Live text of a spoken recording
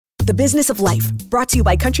The Business of Life, brought to you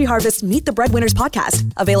by Country Harvest Meet the Breadwinners podcast,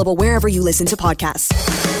 available wherever you listen to podcasts.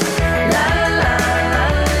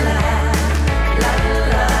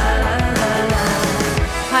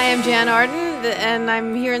 Hi, I'm Jann Arlene, and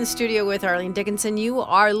I'm here in the studio with Arlene Dickinson. You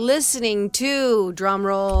are listening to,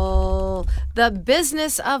 drumroll, The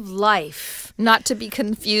Business of Life. Not to be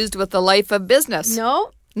confused with The Life of Business.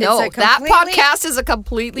 No, that podcast is a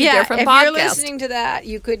completely different podcast. If you're listening to that,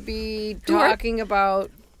 you could be talking about...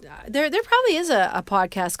 There probably is a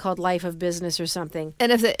podcast called Life of Business or something.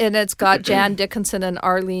 And it's got Jann Dickinson and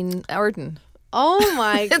Arlene Arden. Oh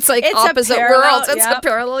my! It's opposite worlds. It's a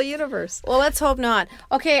parallel universe. Well, let's hope not.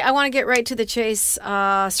 Okay, I want to get right to the chase.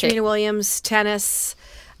 Serena Williams, tennis.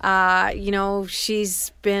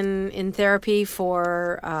 She's been in therapy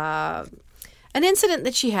for an incident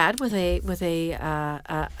that she had with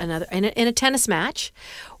another in a tennis match,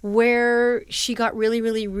 where she got really,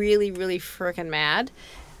 really, really, really frickin' mad.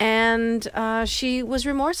 And she was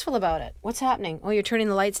remorseful about it. What's happening? Oh, you're turning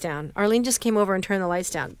the lights down. Arlene just came over and turned the lights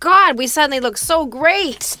down. God, we suddenly look so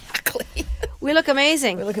great. Exactly. We look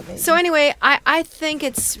amazing. We look amazing. So anyway, I think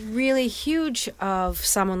it's really huge of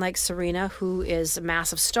someone like Serena, who is a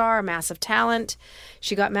massive star, a massive talent.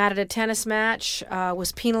 She got mad at a tennis match,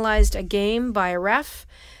 was penalized a game by a ref,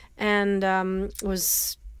 and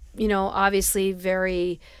was, obviously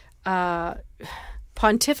very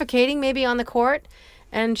pontificating maybe on the court.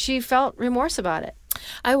 And she felt remorse about it.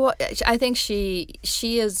 I think she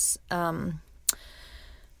is.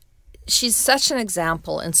 She's such an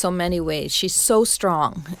example in so many ways. She's so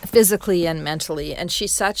strong physically and mentally, and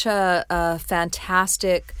she's such a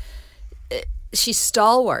fantastic. She's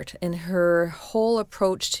stalwart in her whole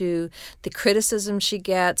approach to the criticism she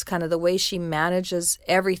gets, kind of the way she manages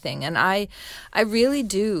everything. And I really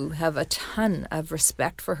do have a ton of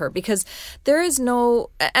respect for her, because there is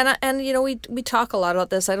no, we talk a lot about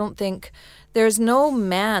this. I don't think there's no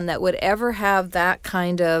man that would ever have that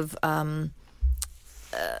kind of,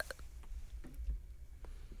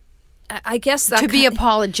 I guess that to be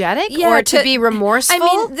apologetic, or to be remorseful.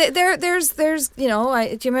 I mean, there's do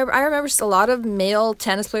you remember? I remember a lot of male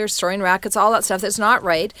tennis players throwing rackets, all that stuff. That's not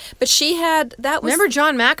right. But she had that. Remember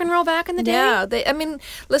John McEnroe back in the day? Yeah,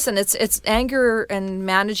 listen, it's anger, and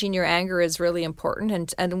managing your anger is really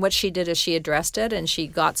important. And what she did is she addressed it, and she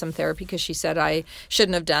got some therapy, because she said, I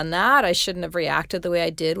shouldn't have done that. I shouldn't have reacted the way I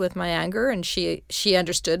did with my anger. And she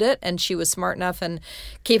understood it, and she was smart enough and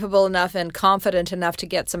capable enough and confident enough to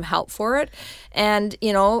get some help for it. And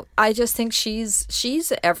I just think she's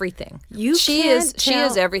everything. She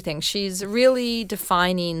is everything. She's really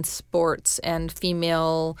defining sports and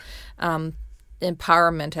female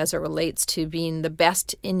empowerment as it relates to being the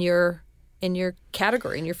best in your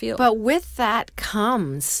category, in your field. But with that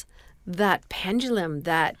comes that pendulum,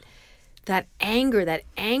 that anger, that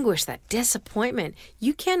anguish, that disappointment.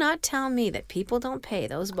 You cannot tell me that people don't pay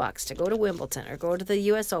those bucks to go to Wimbledon or go to the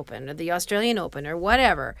US Open or the Australian Open or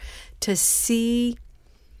whatever to see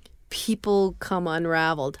people come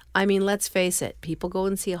unraveled. I mean, let's face it. People go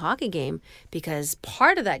and see a hockey game because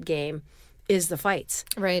part of that game is the fights.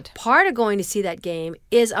 Right. Part of going to see that game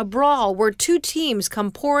is a brawl where two teams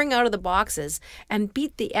come pouring out of the boxes and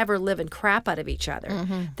beat the ever-living crap out of each other.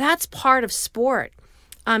 Mm-hmm. That's part of sport.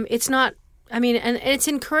 It's not, and it's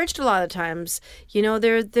encouraged a lot of times.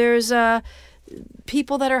 There's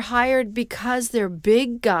people that are hired because they're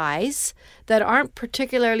big guys that aren't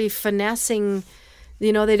particularly finessing.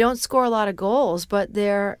 They don't score a lot of goals, but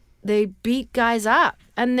they beat guys up,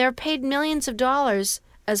 and they're paid millions of dollars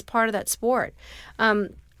as part of that sport. We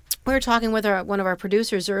were talking with one of our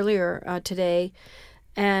producers earlier today,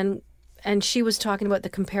 and she was talking about the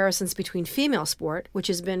comparisons between female sport, which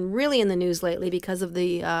has been really in the news lately because of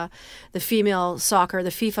the female soccer,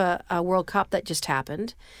 the FIFA World Cup that just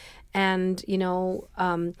happened, and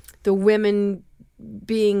the women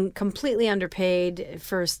being completely underpaid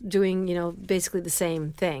for doing basically the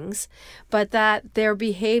same things, but that their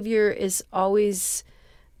behavior is always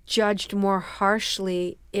judged more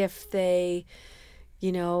harshly if they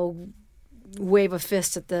wave a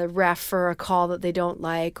fist at the ref for a call that they don't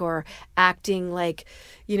like, or acting like,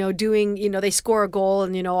 doing, they score a goal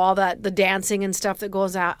and, all that, the dancing and stuff that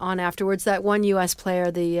goes on afterwards. That one U.S.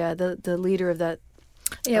 player, the leader of that.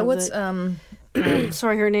 Yeah,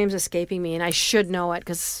 sorry, her name's escaping me, and I should know it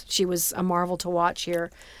because she was a marvel to watch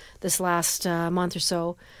here this last month or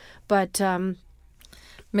so. But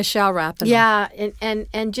Michelle Rapinoe. Yeah,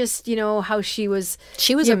 and just, how she was...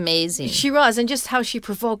 She was amazing. She was, and just how she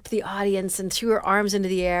provoked the audience and threw her arms into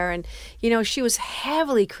the air. And, she was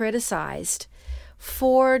heavily criticized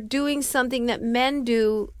for doing something that men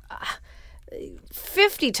do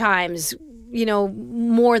 50 times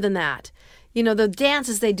more than that. The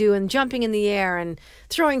dances they do and jumping in the air and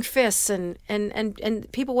throwing fists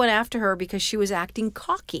and people went after her because she was acting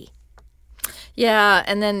cocky. Yeah,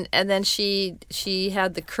 and then she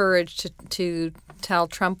had the courage to tell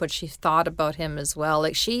Trump what she thought about him as well.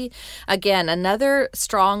 Like, she, again, another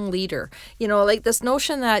strong leader. Like this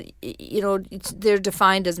notion that they're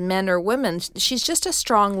defined as men or women. She's just a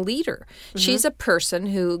strong leader. Mm-hmm. She's a person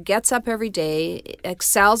who gets up every day,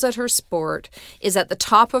 excels at her sport, is at the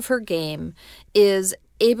top of her game, is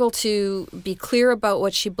able to be clear about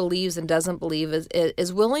what she believes and doesn't believe,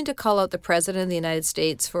 is willing to call out the president of the United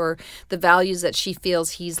States for the values that she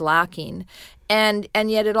feels he's lacking. And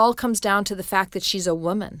yet it all comes down to the fact that she's a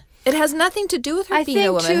woman. It has nothing to do with her being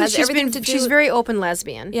a woman. It has everything to do. She's very open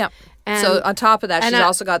lesbian. Yeah. So on top of that, she's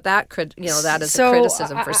also got that, that is a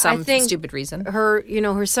criticism for some stupid reason. Her,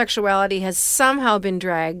 her sexuality has somehow been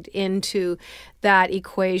dragged into that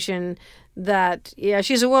equation that,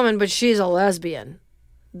 she's a woman, but she's a lesbian.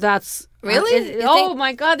 That's really?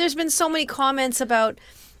 My God! There's been so many comments about,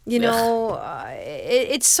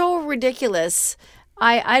 it's so ridiculous.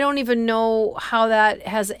 I don't even know how that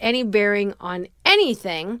has any bearing on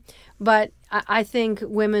anything, but I think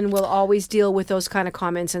women will always deal with those kind of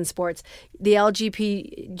comments in sports. The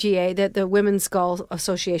LGPGA, the Women's Golf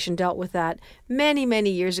Association, dealt with that many, many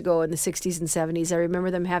years ago in the 60s and 70s. I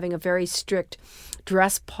remember them having a very strict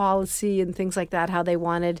dress policy and things like that, how they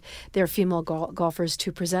wanted their female golfers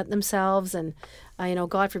to present themselves, and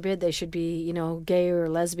God forbid they should be gay or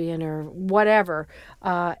lesbian or whatever.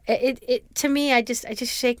 To me, I just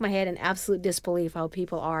shake my head in absolute disbelief how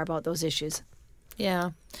people are about those issues.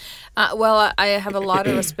 Yeah. Well, I have a lot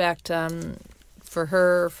of respect for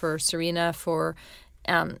her, for Serena, for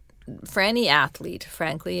any athlete,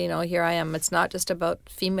 frankly. Here I am. It's not just about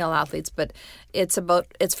female athletes, but it's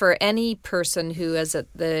for any person who has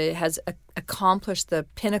accomplished the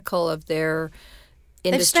pinnacle of their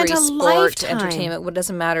industry, sport, entertainment, what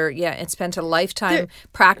doesn't matter. Yeah, it spent a lifetime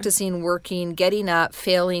practicing, working, getting up,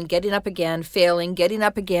 failing, getting up again, failing, getting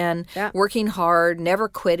up again, working hard, never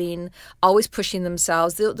quitting, always pushing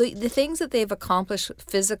themselves. The things that they've accomplished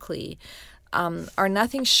physically are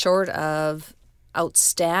nothing short of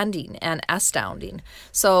outstanding and astounding.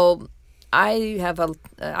 So I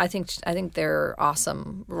think they're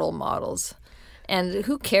awesome role models. And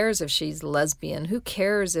who cares if she's lesbian? Who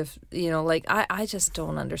cares if, I just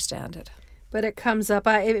don't understand it. But it comes up.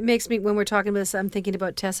 It makes me, when we're talking about this, I'm thinking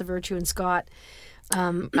about Tessa Virtue and Scott.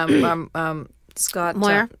 Scott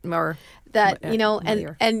Moyer. That,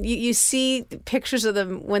 and you see pictures of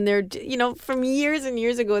them when they're, from years and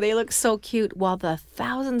years ago, they look so cute. While the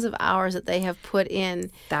thousands of hours that they have put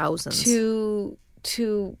in. Thousands. To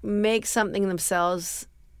make something themselves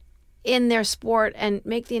in their sport and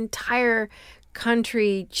make the entire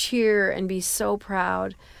country cheer and be so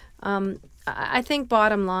proud. I think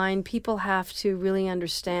bottom line, people have to really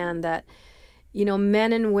understand that,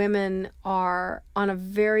 men and women are on a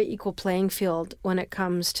very equal playing field when it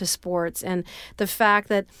comes to sports. And the fact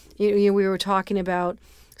that we were talking about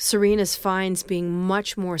Serena's fines being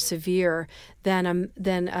much more severe than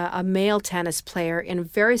a male tennis player in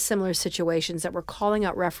very similar situations that were calling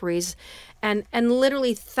out referees and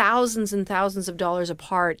literally thousands and thousands of dollars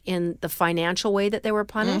apart in the financial way that they were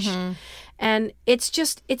punished. Mm-hmm. And it's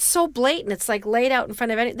so blatant. It's like laid out in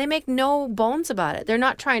front of any. They make no bones about it. They're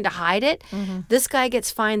not trying to hide it. Mm-hmm. This guy gets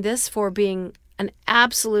fined this for being an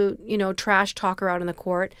absolute, trash talker out in the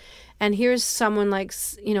court. And here's someone like,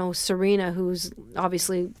 Serena, who's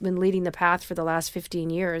obviously been leading the path for the last 15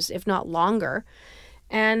 years, if not longer,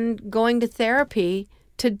 and going to therapy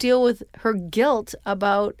to deal with her guilt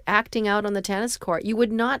about acting out on the tennis court. You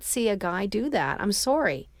would not see a guy do that. I'm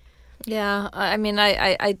sorry. Yeah, I mean,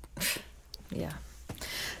 yeah.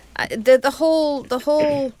 The whole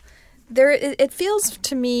there, it feels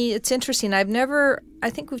to me, it's interesting. I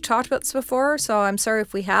think we've talked about this before, so I'm sorry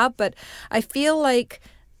if we have, but I feel like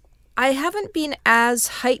I haven't been as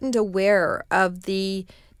heightened aware of the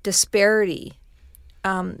disparity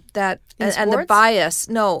that and the bias,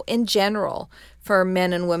 in general, for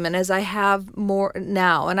men and women as I have more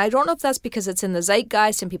now. And I don't know if that's because it's in the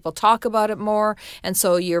zeitgeist and people talk about it more, and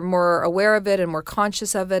so you're more aware of it and more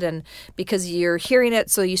conscious of it, and because you're hearing it,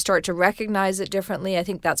 so you start to recognize it differently. I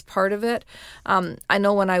think that's part of it. I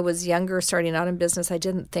know when I was younger, starting out in business, I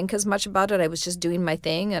didn't think as much about it. I was just doing my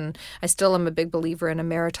thing, and I still am a big believer in a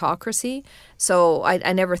meritocracy. So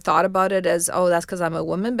I never thought about it as, that's because I'm a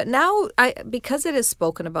woman. But now, because it is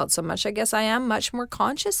spoken about so much, I guess I am much more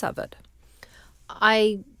conscious of it.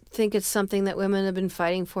 I think it's something that women have been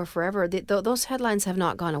fighting for forever. Those headlines have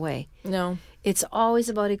not gone away. No. it's always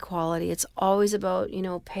about equality. It's always about,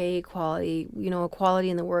 pay equality, equality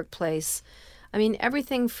in the workplace. I mean,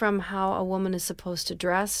 everything from how a woman is supposed to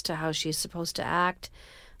dress to how she's supposed to act.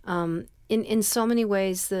 In so many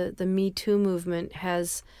ways, the Me Too movement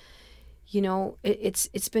has,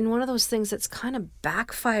 it's been one of those things that's kind of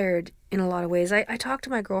backfired in a lot of ways. I talk to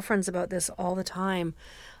my girlfriends about this all the time,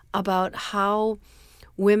 about how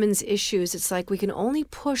women's issues, it's like we can only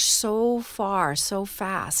push so far, so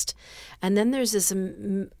fast. And then there's this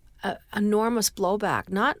enormous blowback,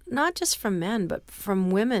 not just from men, but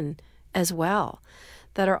from women as well,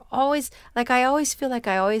 that are always, like, I always feel like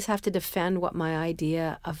I always have to defend what my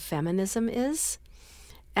idea of feminism is.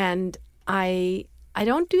 And I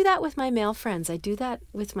don't do that with my male friends. I do that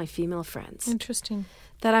with my female friends. Interesting.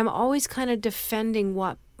 That I'm always kind of defending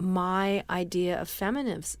what my idea of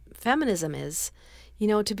feminism is,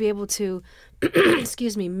 to be able to,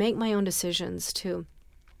 make my own decisions, to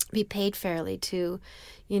be paid fairly, to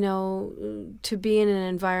be in an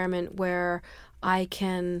environment where I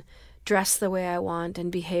can dress the way I want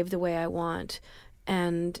and behave the way I want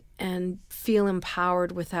and feel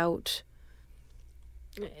empowered without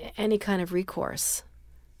any kind of recourse.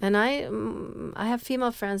 And I have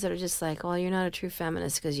female friends that are just like, well, you're not a true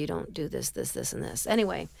feminist because you don't do this, and this.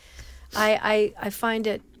 Anyway, I find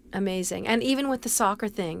it amazing. And even with the soccer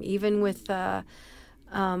thing, even with, the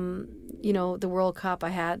World Cup, I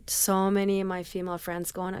had so many of my female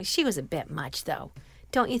friends going, she was a bit much though.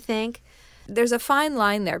 Don't you think? There's a fine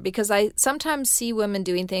line there, because I sometimes see women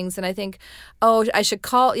doing things and I think, oh, I should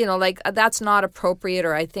call, that's not appropriate,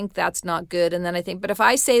 or I think that's not good. And then I think, but if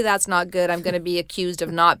I say that's not good, I'm going to be accused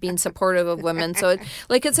of not being supportive of women. So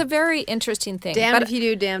it's a very interesting thing. Damned if you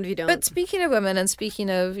do, damned if you don't. But speaking of women and speaking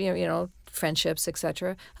of, friendships,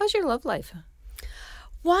 etc., how's your love life?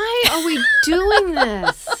 Why are we doing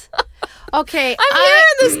this? Okay, I'm here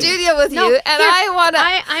in the studio with you, and I want to.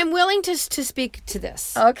 I'm willing to speak to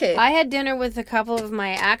this. Okay. I had dinner with a couple of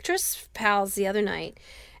my actress pals the other night,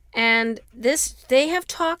 and they have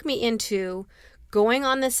talked me into going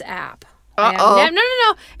on this app. Uh-oh.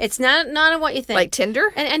 No. It's not what you think. Like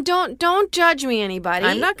Tinder? And don't judge me, anybody.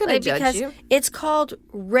 I'm not going to judge you. It's called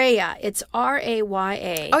Raya. It's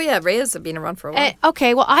Raya. Oh, yeah. Raya's been around for a while.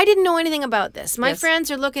 Okay, well, I didn't know anything about this. My friends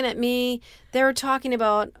are looking at me. They were talking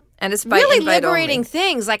about and it's by really invite liberating only.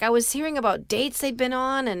 things. Like, I was hearing about dates they've been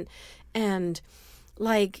on and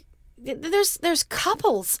like there's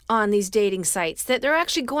couples on these dating sites that they're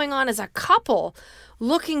actually going on as a couple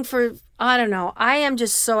looking for, I don't know. I am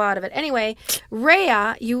just so out of it. Anyway,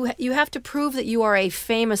 Raya, you have to prove that you are a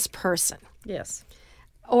famous person. Yes.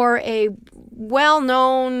 Or a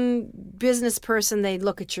well-known business person. They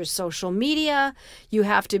look at your social media. You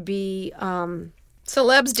have to be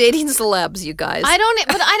celebs dating celebs, you guys. I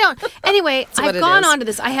don't. Anyway, I've gone is. on to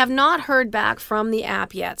this. I have not heard back from the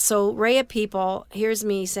app yet. So, Raya people, here's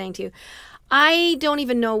me saying to you, I don't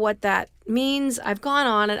even know what that means. I've gone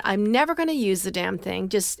on it. I'm never going to use the damn thing.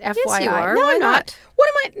 Just FYI. Yes, you are. No, Why I'm not. What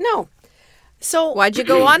am I? No. So why'd you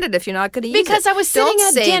go on it if you're not going to use it? Because I was sitting Don't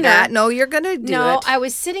at say dinner. That. No, you're going to do it. No, I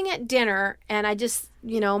was sitting at dinner and I just,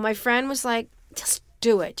 my friend was like, just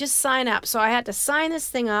do it. Just sign up. So I had to sign this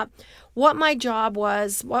thing up, what my job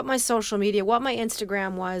was, what my social media, what my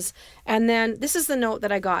Instagram was. And then this is the note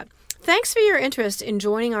that I got. Thanks for your interest in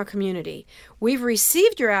joining our community. We've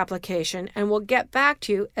received your application and we'll get back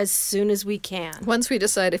to you as soon as we can. Once we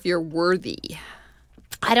decide if you're worthy.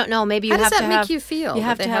 I don't know. Maybe you How have does to that have, make you feel? You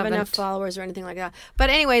have that to they have haven't- enough followers or anything like that. But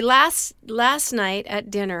anyway, last night at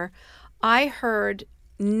dinner, I heard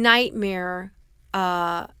nightmare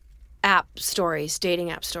app stories, dating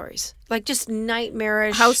app stories, like just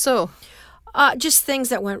nightmarish. How so? Just things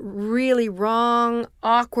that went really wrong,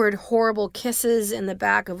 awkward, horrible kisses in the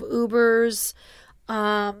back of Ubers,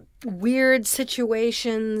 weird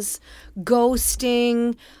situations,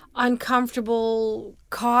 ghosting, uncomfortable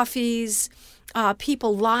coffees,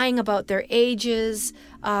 people lying about their ages.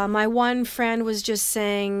 My one friend was just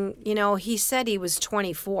saying, he said he was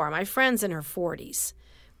 24. My friend's in her 40s.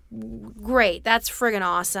 Great. That's friggin'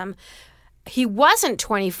 awesome. He wasn't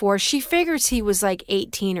 24. She figures he was like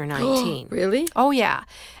 18 or 19. Really? Oh, yeah.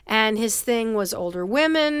 And his thing was older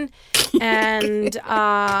women. And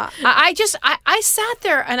I sat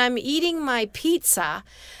there and I'm eating my pizza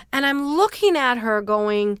and I'm looking at her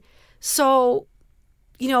going, so,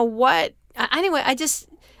 what? Anyway,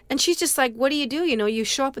 and she's just like, what do? You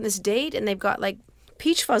show up in this date and they've got like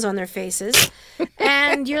peach fuzz on their faces.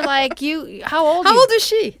 And you're like, how old How old is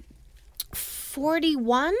she?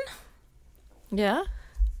 41? Yeah.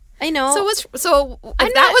 I know. So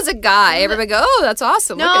if that was a guy, everybody go, oh, that's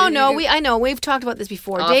awesome. No, I know. We've talked about this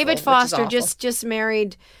before. Awful, David which is Foster awful. just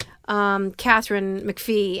married Catherine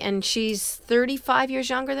McPhee, and she's 35 years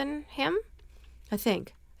younger than him, I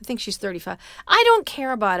think. I think she's 35. I don't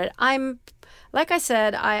care about it. Like I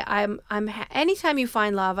said, anytime you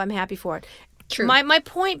find love, I'm happy for it. True. My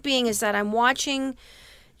point being is that I'm watching,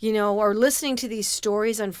 or listening to these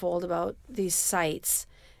stories unfold about these sites,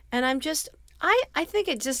 and I think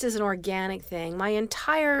it just is an organic thing. My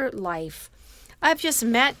entire life, I've just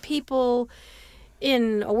met people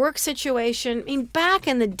in a work situation. I mean, back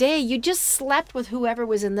in the day, you just slept with whoever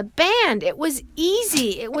was in the band. It was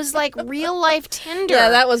easy. It was like real life Tinder. Yeah,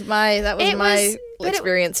 that was my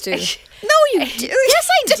experience too. No, you did. Yes,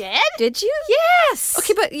 I did. Did you? Yes.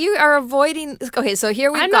 Okay, but you are avoiding. Okay, so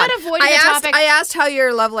here we've I'm gone. not avoiding the topic. I asked how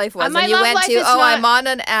your love life was, My and you love went life to, is not- I'm on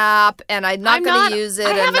an app, and I'm not going to use it,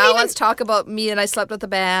 I and haven't now even- let's talk about me, and I slept with the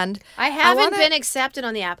band. I haven't been accepted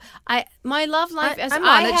on the app. My love life is I'm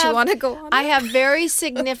on it. You want to go on I it? have very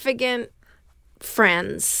significant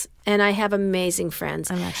friends, and I have amazing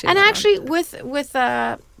friends. I'm actually and not on actually with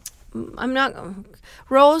I'm not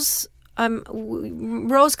Rose.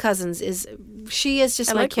 Rose Cousins she is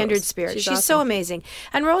just I my like kindred Rose. spirit. She's She's so awesome. amazing.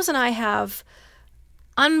 And Rose and I have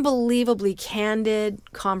unbelievably candid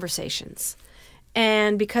conversations.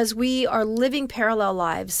 And because we are living parallel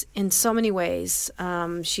lives in so many ways,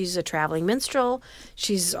 she's a traveling minstrel.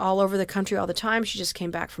 She's all over the country all the time. She just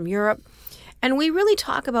came back from Europe. And we really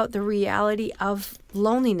talk about the reality of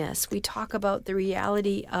loneliness. We talk about the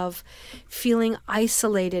reality of feeling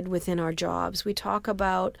isolated within our jobs. We talk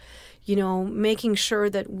about, making sure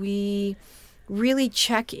that we really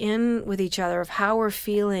check in with each other of how we're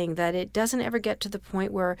feeling, that it doesn't ever get to the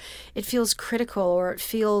point where it feels critical or it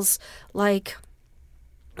feels like,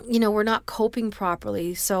 we're not coping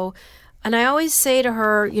properly. So, and I always say to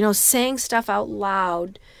her, saying stuff out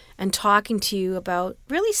loud and talking to you about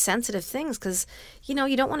really sensitive things, because, you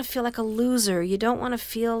don't want to feel like a loser. You don't want to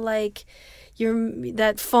feel like you're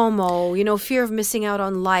that FOMO, fear of missing out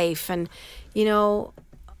on life. And,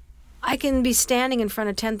 I can be standing in front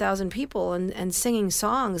of 10,000 people and singing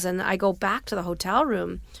songs, and I go back to the hotel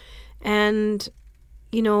room and,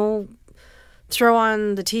 throw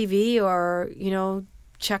on the TV or,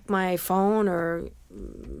 check my phone or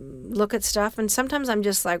look at stuff, and sometimes I'm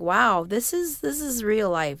just like, wow, this is real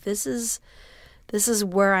life. This is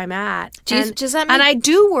where I'm at. Does that mean- and I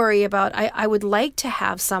do worry about I would like to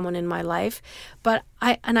have someone in my life, but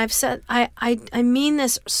I've said I mean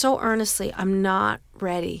this so earnestly. I'm not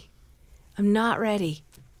ready. I'm not ready.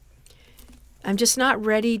 I'm just not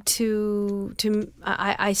ready to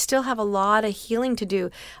I still have a lot of healing to do.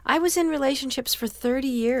 I was in relationships for 30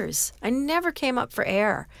 years. I never came up for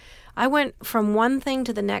air. I went from one thing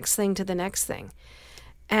to the next thing to the next thing.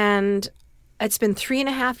 And it's been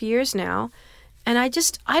 3.5 years now. And I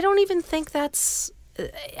don't even think that's,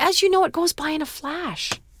 as you know, it goes by in a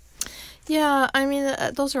flash. Yeah, I mean,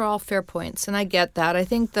 those are all fair points, and I get that. I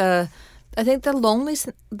think the loneliness,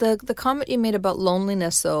 the comment you made about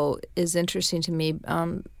loneliness, though, is interesting to me.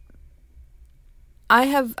 I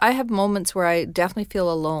have moments where I definitely feel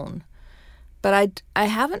alone, but I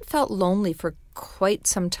haven't felt lonely for quite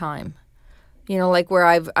some time. Like where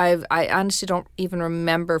I honestly don't even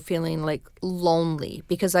remember feeling like lonely,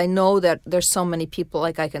 because I know that there's so many people.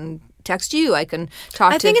 Like I can text you, I can talk to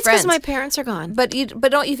friends. I think it's because my parents are gone. But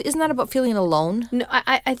isn't that about feeling alone? No,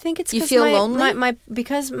 I think it's you because feel lonely. My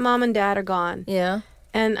because mom and dad are gone. Yeah,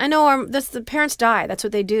 and I know the parents die. That's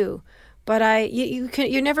what they do. But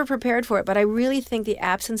you're never prepared for it. But I really think the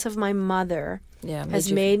absence of my mother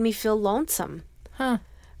has made me feel lonesome. Huh.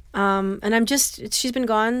 And she's been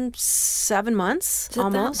gone 7 months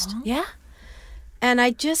almost. That long? Yeah. And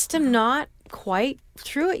I just am not quite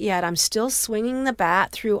through it yet. I'm still swinging the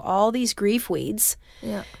bat through all these grief weeds.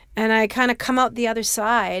 Yeah. And I kind of come out the other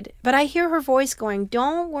side. But I hear her voice going,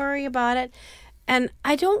 don't worry about it. And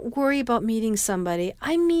I don't worry about meeting somebody.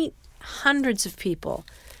 I meet hundreds of people.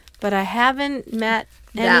 But I haven't met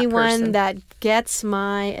anyone that gets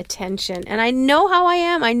my attention. And I know how I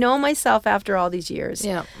am. I know myself after all these years.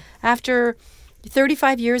 Yeah. After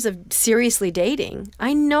 35 years of seriously dating,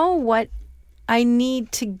 I know what I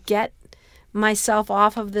need to get myself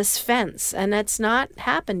off of this fence. And that's not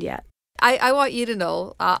happened yet. I want you to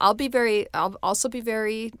know, I'll also be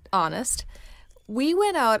very honest. We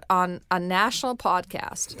went out on a national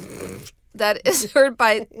podcast that is heard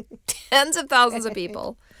by tens of thousands of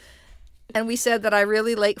people. And we said that I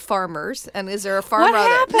really like farmers. And is there a farmer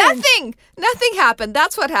out there? Happened? Nothing happened.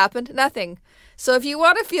 That's what happened. Nothing. So if you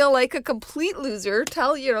want to feel like a complete loser,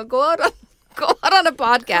 go out on a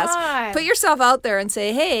podcast. God. Put yourself out there and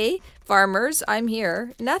say, hey, farmers, I'm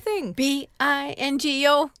here. Nothing.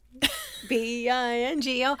 B-I-N-G-O.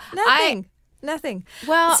 B-I-N-G-O. Nothing. Nothing.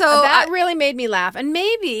 Well, so that really made me laugh. And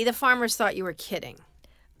maybe the farmers thought you were kidding.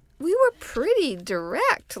 We were pretty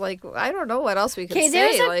direct. Like, I don't know what else we could say. Okay,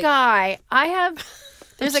 there's a like, guy.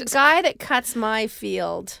 There's a guy that cuts my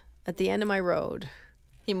field at the end of my road.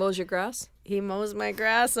 He mows your grass? He mows my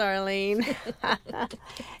grass, Arlene.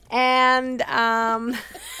 And we're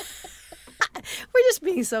just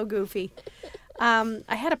being so goofy. I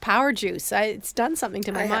had a power juice. It's done something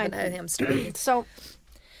to my mind. I am starting. So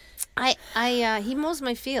he mows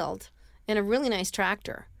my field in a really nice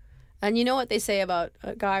tractor. And you know what they say about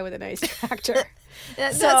a guy with a nice tractor.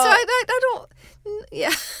 So I don't.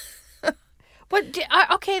 Yeah. But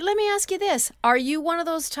okay, let me ask you this: are you one of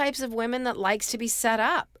those types of women that likes to be set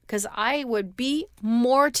up? Because I would be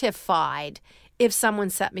mortified if someone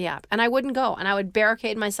set me up, and I wouldn't go, and I would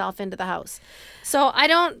barricade myself into the house. So I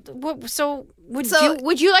don't. So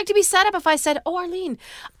would you like to be set up if I said, "Oh, Arlene,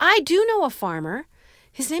 I do know a farmer.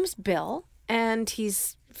 His name's Bill, and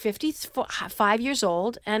he's 55 years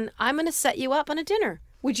old, and I'm going to set you up on a dinner."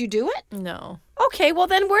 Would you do it? No. Okay, well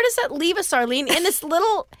then where does that leave us, Arlene? In this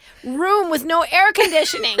little room with no air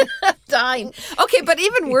conditioning. Dying. Okay, but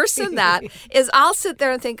even worse than that is I'll sit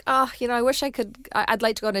there and think, oh, I wish I'd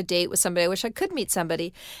like to go on a date with somebody. I wish I could meet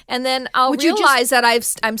somebody. And then I'll realize that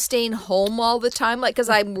I'm staying home all the time, like, because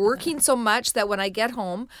I'm working so much that when I get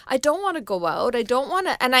home, I don't want to go out. I don't want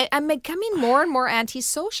to, and I'm becoming more and more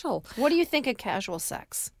antisocial. What do you think of casual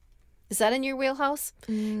sex? Is that in your wheelhouse?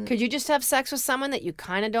 Could you just have sex with someone that you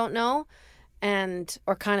kind of don't know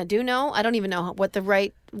or kind of do know? I don't even know what the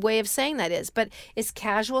right way of saying that is. But is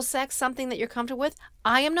casual sex something that you're comfortable with?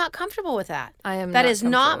 I am not comfortable with that. That is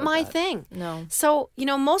not my thing. No. So,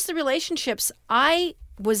 most of the relationships I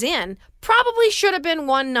was in probably should have been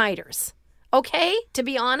one-nighters. Okay? To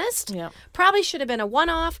be honest. Yeah. Probably should have been a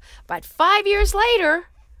one-off. But 5 years later,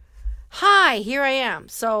 hi, here I am.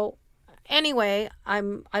 So... anyway, I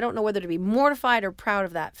don't know whether to be mortified or proud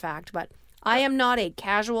of that fact, but I am not a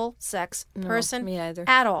casual sex person me either.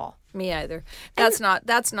 at all. Me either. That's never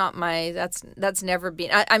been.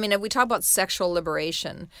 I mean, if we talk about sexual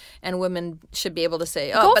liberation, and women should be able to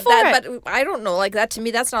say, "Oh, but I don't know." Like that to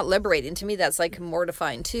me, that's not liberating. To me, that's like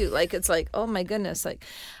mortifying too. Like it's like, oh my goodness, like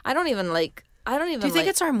I don't even. Do you think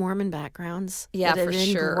it's our Mormon backgrounds? Yeah, that for are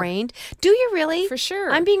sure. Ingrained? Do you really? For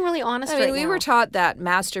sure. I'm being really honest. I mean, right we now. were taught that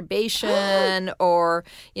masturbation or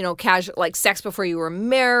casual, like sex before you were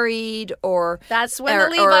married, or that's when the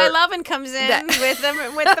Levi Lovin comes in with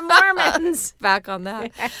the Mormons. Back on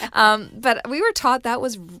that. But we were taught that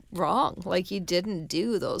was wrong. Like you didn't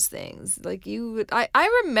do those things. Like you would.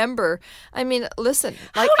 I remember. I mean, listen.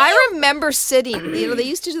 Like I remember sitting. They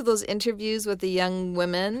used to do those interviews with the young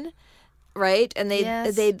women. Right, and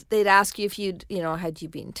they'd ask you if had you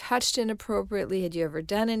been touched inappropriately? Had you ever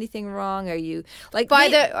done anything wrong? Are you like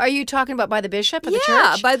are you talking about by the bishop of the church?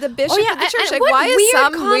 Yeah, by the bishop of the church. Like, why is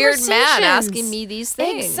some weird man asking me these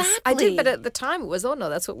things? Exactly. I did, but at the time it was, oh no,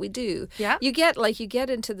 that's what we do. Yeah, you get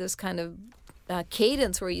into this kind of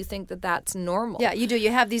cadence where you think that that's normal. Yeah, you do.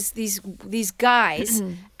 You have these guys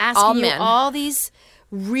asking you all these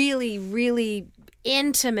really, really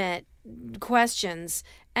intimate questions.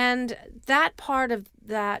 And that part of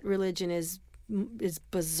that religion is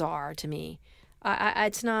bizarre to me.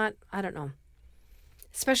 It's not. I don't know.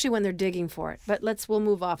 Especially when they're digging for it. But we'll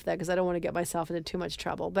move off that because I don't want to get myself into too much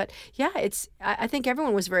trouble. But yeah, I think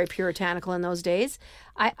everyone was very puritanical in those days.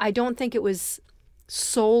 I don't think it was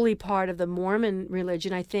solely part of the Mormon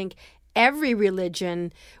religion. I think every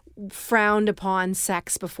religion frowned upon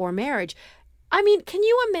sex before marriage. I mean, can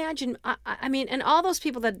you imagine? I mean, and all those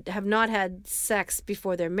people that have not had sex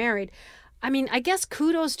before they're married, I mean, I guess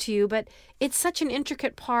kudos to you, but it's such an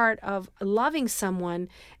intricate part of loving someone.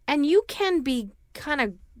 And you can be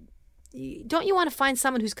don't you want to find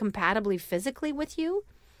someone who's compatibly physically with you?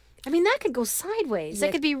 I mean, that could go sideways.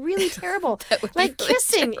 That could be really terrible. Like really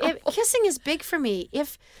kissing. Kissing is big for me. I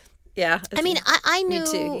mean, I knew,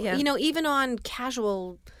 too, yeah. Even on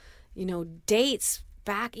casual, dates,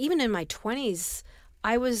 back even in my 20s,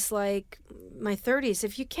 I was like my 30s.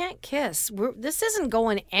 If you can't kiss, this isn't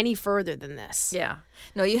going any further than this. Yeah,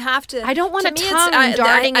 no, you have to. I don't want a tongue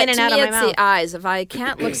darting in and out of my mouth. It's the eyes. If I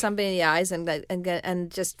can't look somebody in the eyes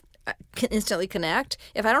and just instantly connect,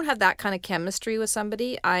 if I don't have that kind of chemistry with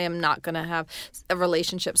somebody, I am not going to have a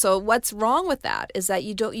relationship. So what's wrong with that is that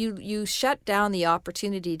you shut down the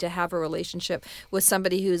opportunity to have a relationship with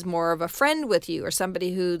somebody who's more of a friend with you, or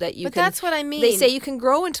somebody But that's what I mean. They say you can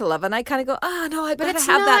grow into love, and I kind of go, no, I better have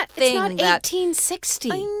that thing. It's not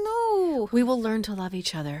 1860. I know. We will learn to love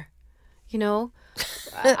each other.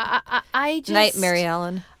 I just Night, Mary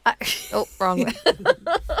Ellen. Oh, wrong way.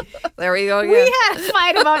 There we go again. We had a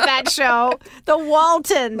fight about that show. The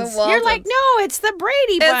Waltons. You're like, no, it's the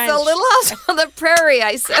Brady Bunch. It's a Little House on the Prairie,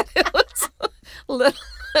 I said. It was Little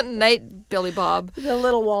Night Billy Bob. The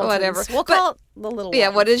Little Waltons. Whatever. We'll call it the Little Waltons. Yeah,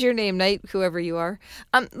 what is your name, Night, whoever you are?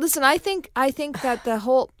 Listen, I think that the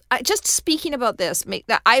whole... just speaking about this,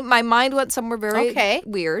 my mind went somewhere very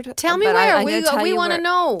weird. Tell me but where. we want to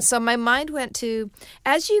know. So my mind went to,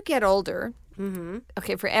 as you get older,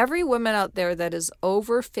 okay, for every woman out there that is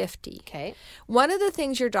over 50, one of the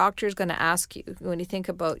things your doctor is going to ask you when you think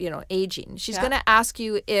about, aging, she's going to ask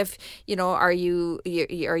you if, are you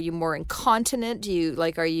more incontinent?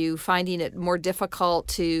 Are you finding it more difficult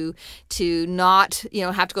to not,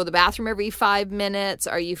 have to go to the bathroom every 5 minutes?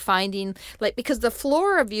 Are you finding, because the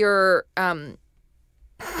floor of your, you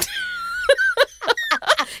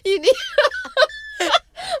need...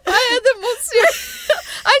 I had the most serious...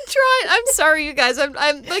 I'm sorry, you guys. I'm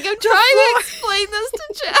trying to explain this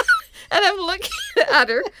to Jan, and I'm looking at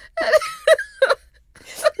her.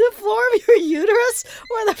 The floor of your uterus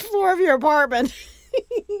or the floor of your apartment?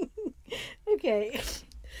 Okay.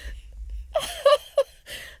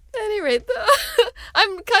 At any rate,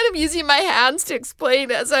 I'm kind of using my hands to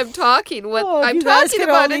explain as I'm talking what I'm talking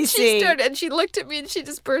about, and she looked at me and she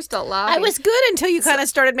just burst out laughing. I was good until you kind of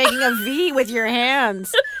started making a V with your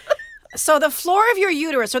hands. So the floor of your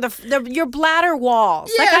uterus or your bladder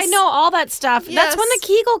walls. Yes. I know all that stuff. Yes. That's when the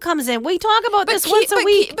Kegel comes in. We talk about this once a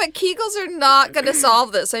week. But Kegels are not going to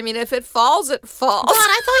solve this. I mean, if it falls, it falls. God,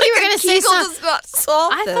 I thought you were going to say Kegel does not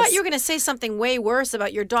solve this. I thought you were going to say something way worse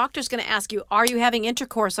about your doctor's going to ask you, are you having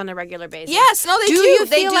intercourse on a regular basis? Yes, no, they do. You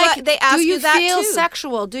they feel do. like, They ask do you that feel too.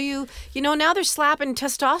 sexual? Do you, now they're slapping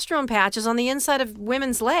testosterone patches on the inside of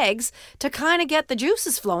women's legs to kind of get the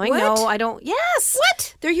juices flowing. What? No, I don't. Yes.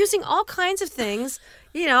 What? They're using all kinds of things.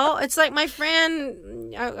 It's like my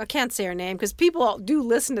friend, I can't say her name because people do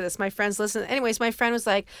listen to this. My friends listen. Anyways, my friend was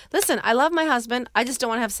like, listen, I love my husband. I just don't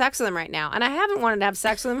want to have sex with him right now. And I haven't wanted to have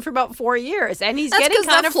sex with him for about 4 years. And he's getting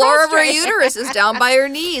kind of frustrated. That's because the floor of her uterus is down by her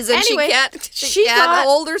knees. And anyway, she can't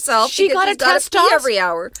hold herself she because got she's got to pee every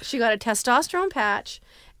hour. She got a testosterone patch.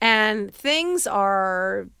 And things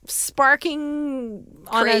are sparking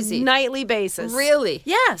Crazy. On a nightly basis. Really?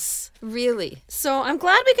 Yes. Really? So I'm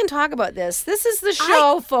glad we can talk about this. This is the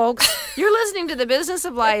show, folks. You're listening to The Business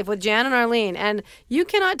of Life with Jann and Arlene. And you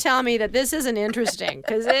cannot tell me that this isn't interesting,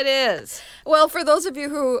 because it is. Well, for those of you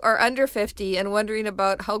who are under 50 and wondering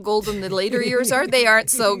about how golden the later years are, they aren't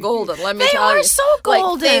so golden. Let me tell you. They are so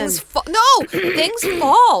golden. Things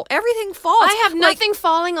fall. Everything falls. I have nothing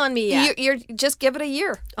falling on me yet. You're just give it a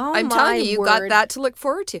year. Oh, I'm my telling you, got word. that to look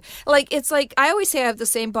forward to. It's like I always say I have the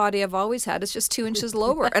same body I've always had. It's just 2 inches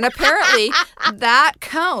lower. And apparently that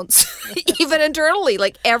counts. Even internally,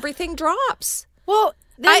 everything drops. Well,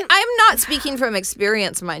 I'm not speaking from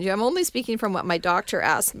experience, mind you. I'm only speaking from what my doctor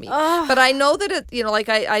asked me. But I know that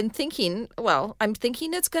I'm thinking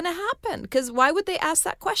it's going to happen. Because why would they ask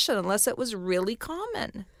that question unless it was really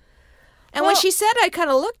common? And when she said, I kind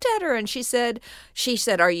of looked at her and she said,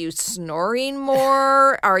 are you snoring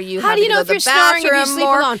more? Are you how do you know if you're snoring if you sleep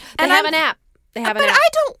more? alone? They have an app. But I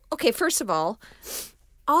don't. Okay, first of all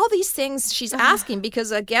these things she's asking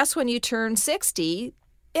because I guess when you turn 60,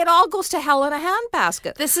 it all goes to hell in a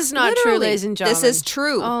handbasket. This is not true, ladies and gentlemen. This is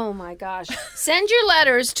true. Oh my gosh. Send your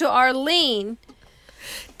letters to Arlene.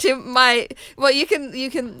 To my, well, you can.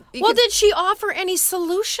 Did she offer any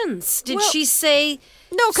solutions? Did she say,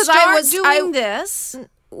 no, because I was doing this?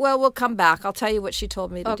 Well, we'll come back. I'll tell you what she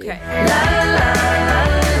told me to do. Okay.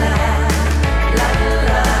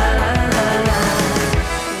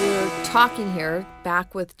 We're talking here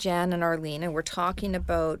back with Jann and Arlene, and we're talking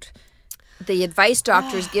about the advice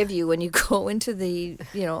doctors give you when you go into the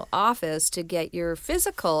office to get your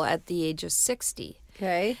physical at the age of 60.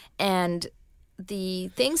 Okay. And the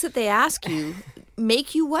things that they ask you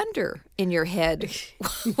make you wonder in your head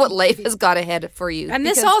what life has got ahead for you. And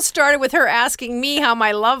this all started with her asking me how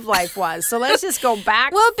my love life was. So let's just go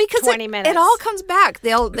back. Well, because 20 minutes. It all comes back.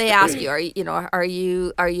 They ask you, are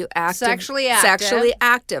you active? Sexually active. Sexually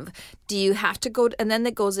active. Do you have to go? And then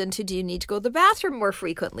it goes into, do you need to go to the bathroom more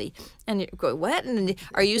frequently? And you're going, what? And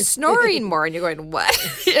are you snoring more? And you're going, what?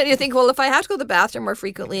 And you think, well, if I have to go to the bathroom more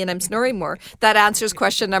frequently and I'm snoring more, that answers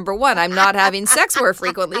question number one. I'm not having sex more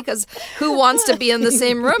frequently because who wants to be in the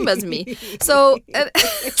same room as me? So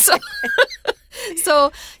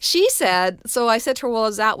she said, so I said to her, well,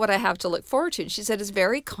 is that what I have to look forward to? And she said, it's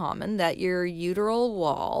very common that your uteral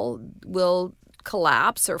wall will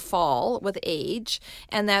collapse or fall with age,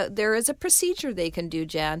 and that there is a procedure they can do,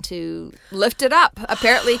 Jan, to lift it up.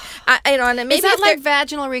 Apparently, and maybe is that like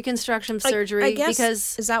vaginal reconstruction surgery? I guess,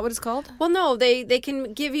 because is that what it's called? Well, no, they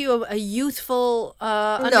can give you a youthful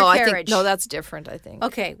undercarriage. No, I think that's different. I think.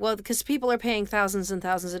 Okay, well, because people are paying thousands and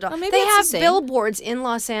thousands of dollars. Maybe they it's have the same. billboards in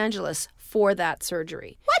Los Angeles for that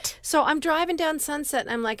surgery. What? So I'm driving down Sunset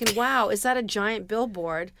and I'm like, wow, is that a giant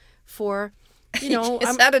billboard for, is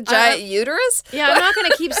that a giant uterus? Yeah, I'm not going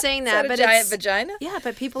to keep saying that, Is that but a giant it's vagina? Yeah,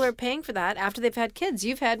 but people are paying for that after they've had kids.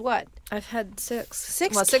 You've had what? I've had 6.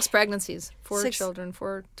 6? Well, 6 pregnancies, 4 6 children,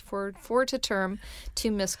 4 to term,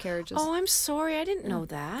 2 miscarriages. Oh, I'm sorry, I didn't know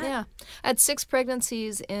that. Yeah, I had 6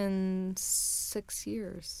 pregnancies in 6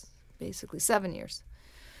 years, basically 7 years.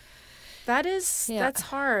 That's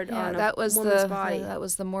hard on that a was woman's body. That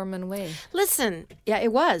was the Mormon way. Listen, yeah,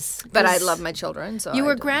 it was. But I love my children, so you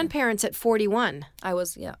were grandparents at 41. I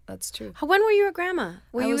was, yeah, that's true. When were you a grandma?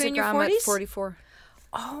 Were you in your 40s? I was a grandma at 44.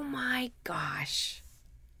 Oh my gosh.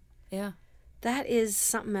 Yeah. That is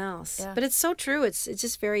something else. Yeah. But it's so true. It's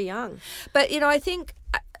just very young. But, I think,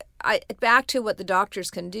 back to what the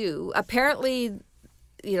doctors can do, apparently,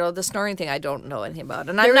 the snoring thing I don't know anything about.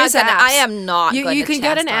 And I am not going to You can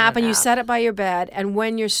get an app and you app. set it by your bed, and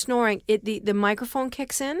when you're snoring, the microphone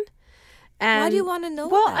kicks in. And, why do you want to know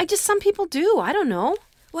that? Well, some people do. I don't know.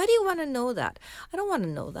 Why do you want to know that? I don't want to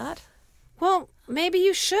know that. Well, maybe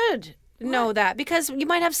you should know that, because you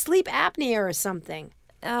might have sleep apnea or something.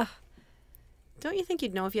 Don't you think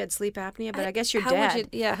you'd know if you had sleep apnea? But I guess you're dead.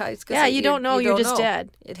 You don't know. You're just dead.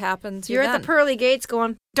 It happens. You're at the pearly gates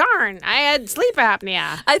going, darn, I had sleep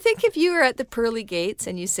apnea. I think if you were at the pearly gates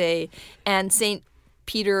and you say, and St.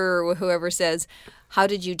 Peter or whoever says, how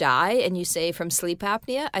did you die? And you say, from sleep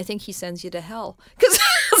apnea, I think he sends you to hell. Because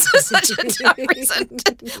it's such a dumb reason.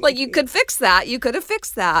 Like, you could fix that. You could have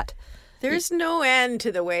fixed that. There's no end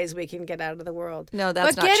to the ways we can get out of the world. No,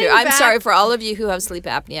 that's not true. I'm sorry for all of you who have sleep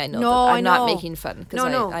apnea. I know that. I'm not making fun.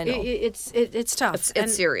 No, I know. It's tough.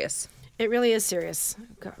 It's serious. It really is serious.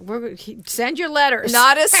 Send your letters.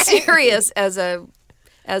 Not as serious as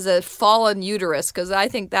a fallen uterus, because I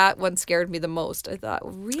think that one scared me the most. I thought,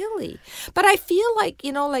 really? But I feel like,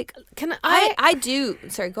 I do.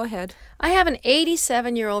 Sorry, go ahead. I have an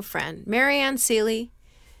 87-year-old friend, Marianne Seeley.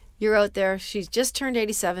 You're out there. She's just turned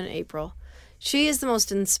 87 in April. She is the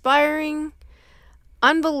most inspiring,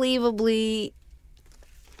 unbelievably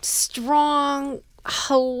strong,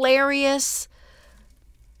 hilarious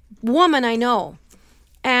woman I know.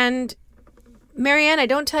 And Marianne, I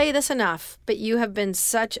don't tell you this enough, but you have been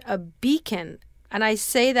such a beacon, and I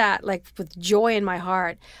say that like with joy in my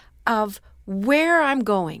heart, of where I'm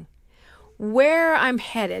going, where I'm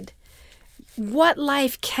headed, what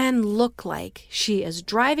life can look like. She is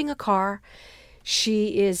driving a car.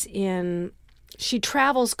 She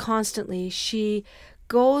travels constantly. She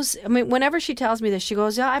goes, whenever she tells me this, she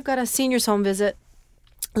goes, yeah, I've got a senior's home visit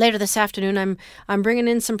later this afternoon. I'm bringing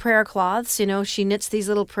in some prayer cloths. She knits these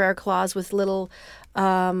little prayer cloths with little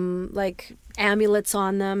like amulets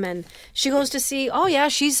on them, and she goes to see, oh yeah,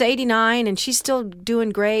 she's 89 and she's still doing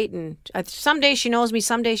great, and someday she knows me,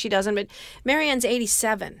 someday she doesn't. But Marianne's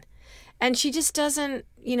 87. And she just doesn't,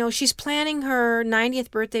 she's planning her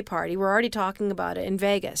 90th birthday party. We're already talking about it in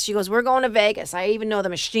Vegas. She goes, we're going to Vegas. I even know the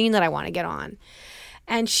machine that I want to get on.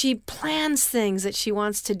 And she plans things that she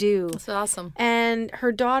wants to do. That's awesome. And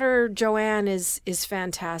her daughter, Joanne, is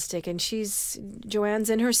fantastic. And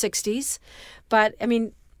Joanne's in her 60s. But,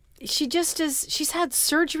 she's had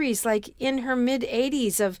surgeries like in her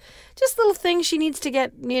mid-80s of just little things she needs to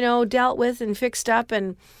get, dealt with and fixed up.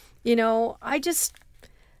 And,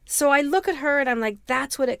 So I look at her and I'm like,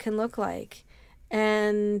 that's what it can look like.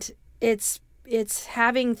 And it's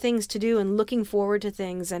having things to do and looking forward to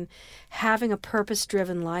things and having a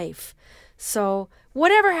purpose-driven life. So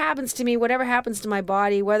whatever happens to me, whatever happens to my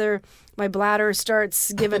body, whether my bladder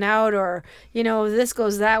starts giving out or, this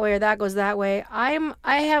goes that way or that goes that way,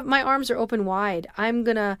 my arms are open wide. I'm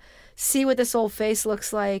going to see what this old face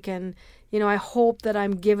looks like. And, I hope that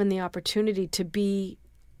I'm given the opportunity to be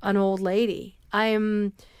an old lady.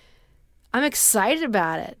 I'm excited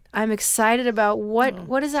about it. I'm excited about what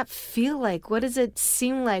does that feel like? What does it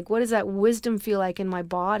seem like? What does that wisdom feel like in my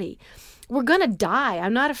body? We're going to die.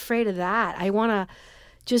 I'm not afraid of that. I want to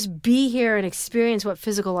just be here and experience what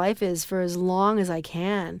physical life is for as long as I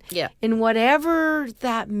can. Yeah. And whatever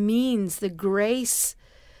that means, the grace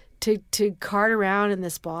to cart around in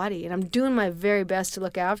this body. And I'm doing my very best to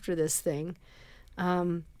look after this thing.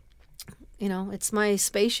 It's my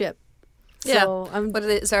spaceship. So but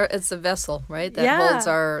it's a vessel, right? That holds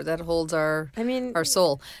our our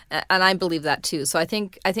soul, and I believe that too. So I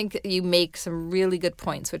think you make some really good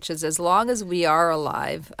points, which is as long as we are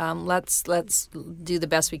alive, let's do the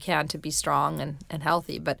best we can to be strong and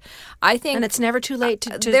healthy. But I think, and it's never too late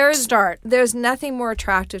to start. There's nothing more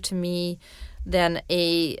attractive to me than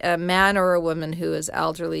a man or a woman who is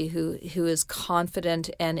elderly, who is confident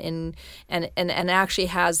and actually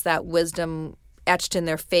has that wisdom etched in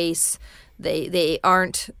their face. But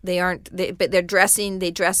they're dressing.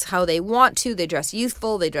 They dress how they want to. They dress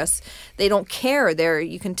youthful. They don't care.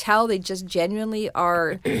 You can tell they just genuinely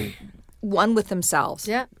are one with themselves.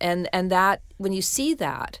 Yeah. And that, when you see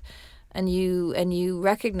that, and you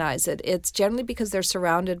recognize it, it's generally because they're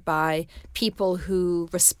surrounded by people who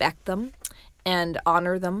respect them and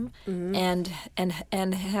honor them, and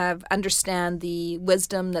understand the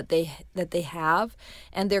wisdom that they have,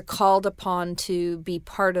 and they're called upon to be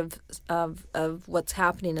part of what's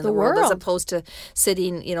happening in the world, as opposed to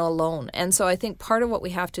sitting alone. And so I think part of what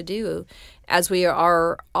we have to do, as we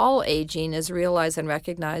are all aging, is realize and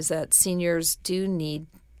recognize that seniors do need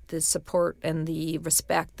the support and the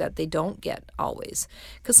respect that they don't get always,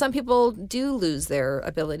 because some people do lose their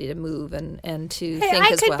ability to move and to think as well.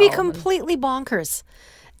 I could be completely bonkers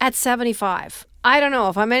at 75. I don't know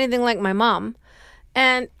if I'm anything like my mom,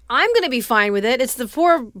 and I'm going to be fine with it. It's the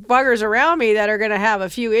poor buggers around me that are going to have a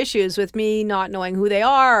few issues with me not knowing who they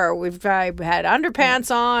are, or if I've had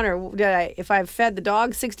underpants on, or if I've fed the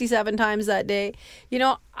dog 67 times that day.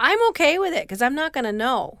 I'm okay with it because I'm not going to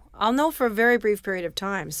know. I'll know for a very brief period of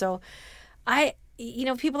time. So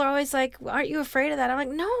people are always like, aren't you afraid of that? I'm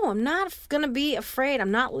like, no, I'm not going to be afraid.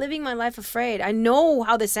 I'm not living my life afraid. I know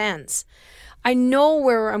how this ends. I know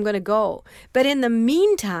where I'm going to go. But in the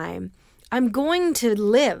meantime, I'm going to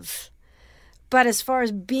live. But as far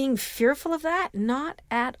as being fearful of that, not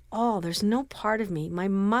at all. There's no part of me. My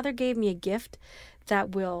mother gave me a gift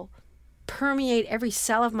that will permeate every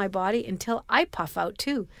cell of my body until I puff out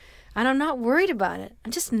too. And I'm not worried about it.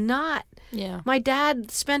 I'm just not. Yeah. My dad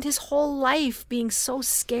spent his whole life being so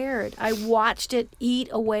scared. I watched it eat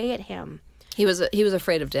away at him. He was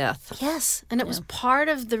afraid of death. Yes. And it was part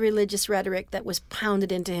of the religious rhetoric that was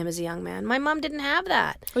pounded into him as a young man. My mom didn't have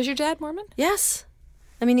that. Was your dad Mormon? Yes.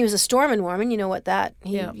 I mean, he was a Stormin Mormon. You know what that?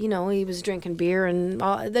 He was drinking beer and in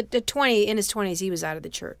his 20s, he was out of the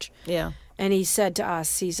church. Yeah. And he said to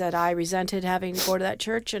us, I resented having to go to that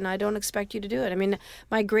church, and I don't expect you to do it. I mean,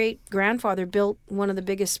 my great-grandfather built one of the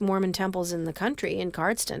biggest Mormon temples in the country in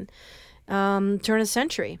Cardston, turn of the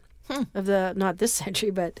century, not this century,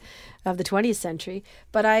 but of the 20th century.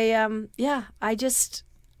 But I look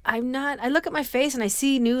at my face and I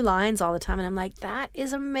see new lines all the time, and I'm like, that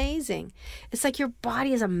is amazing. It's like your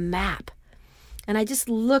body is a map. And I just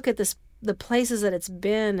look at the places that it's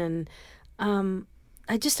been, and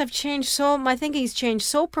I've changed my thinking's changed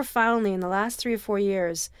so profoundly in the last 3 or 4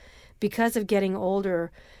 years because of getting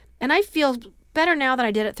older. And I feel better now than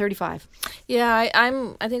I did at 35. Yeah,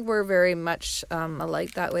 I think we're very much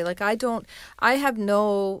alike that way. Like I have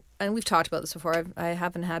no, and we've talked about this before, I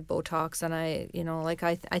haven't had Botox, and I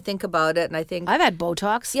think about it, and I think I've had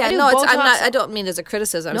Botox. Yeah, I don't mean as a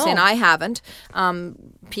criticism. I'm saying I haven't.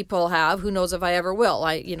 People have. Who knows if I ever will?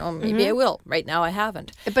 Maybe I will. Right now, I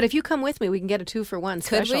haven't. But if you come with me, we can get a 2-for-1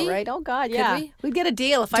 special, Could we? right? Oh God, yeah. We'd get a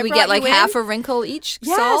deal. Do we get like half a wrinkle each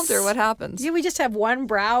solved, or what happens? Yeah, we just have one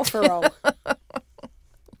brow furrow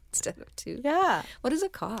instead of 2. Yeah. What does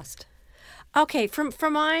it cost? Okay, for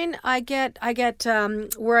mine, I get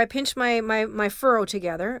where I pinch my furrow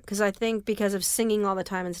together, because I think because of singing all the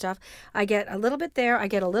time and stuff, I get a little bit there. I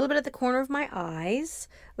get a little bit at the corner of my eyes,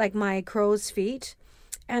 like my crow's feet,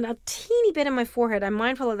 and a teeny bit in my forehead. I'm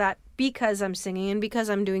mindful of that because I'm singing and because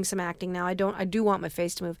I'm doing some acting now. I do want my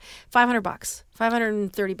face to move. $500,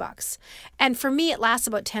 $530, and for me, it lasts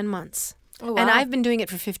about 10 months. Oh, wow. And I've been doing it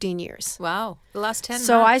for 15 years. Wow, the last 10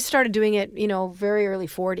 So months. I started doing it, very early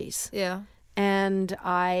 40s. Yeah. And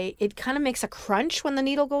it kind of makes a crunch when the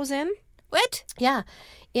needle goes in. What? Yeah.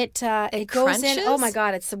 It goes crunches? in. Oh my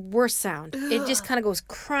God, it's the worst sound. Ugh. It just kind of goes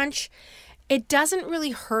crunch. It doesn't really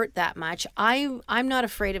hurt that much. I'm not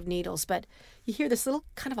afraid of needles, but you hear this little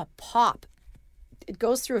kind of a pop. It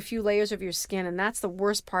goes through a few layers of your skin, and that's the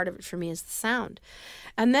worst part of it for me, is the sound.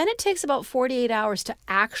 And then it takes about 48 hours to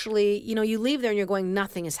actually, you leave there and you're going,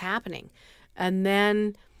 nothing is happening. And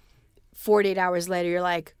then 48 hours later, you're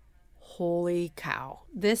like, holy cow,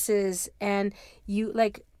 this is, and you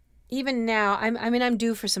like, even now, I'm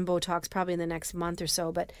due for some Botox probably in the next month or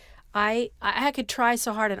so, but I could try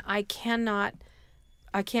so hard, and I can't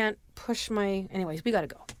push anyways, we got to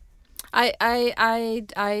go.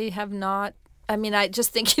 I have not, I mean, I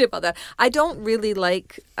just thinking about that. I don't really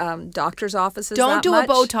like doctor's offices. Don't that do much.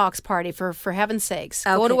 a Botox party for heaven's sakes.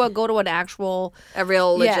 Okay. Go to an actual A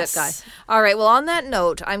real legit Yes. guy. All right. Well, on that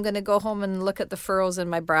note, I'm going to go home and look at the furrows in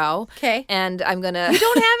my brow. Okay. And I'm going to. You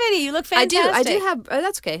don't have any. You look fantastic. I do have.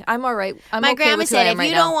 That's okay. I'm all right. I'm My okay grandma with who said, I am if right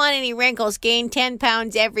you now. don't want any wrinkles, gain 10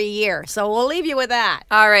 pounds every year. So we'll leave you with that.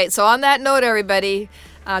 All right. So on that note, everybody,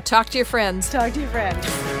 talk to your friends. Talk to your friends.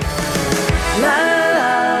 La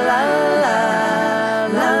la la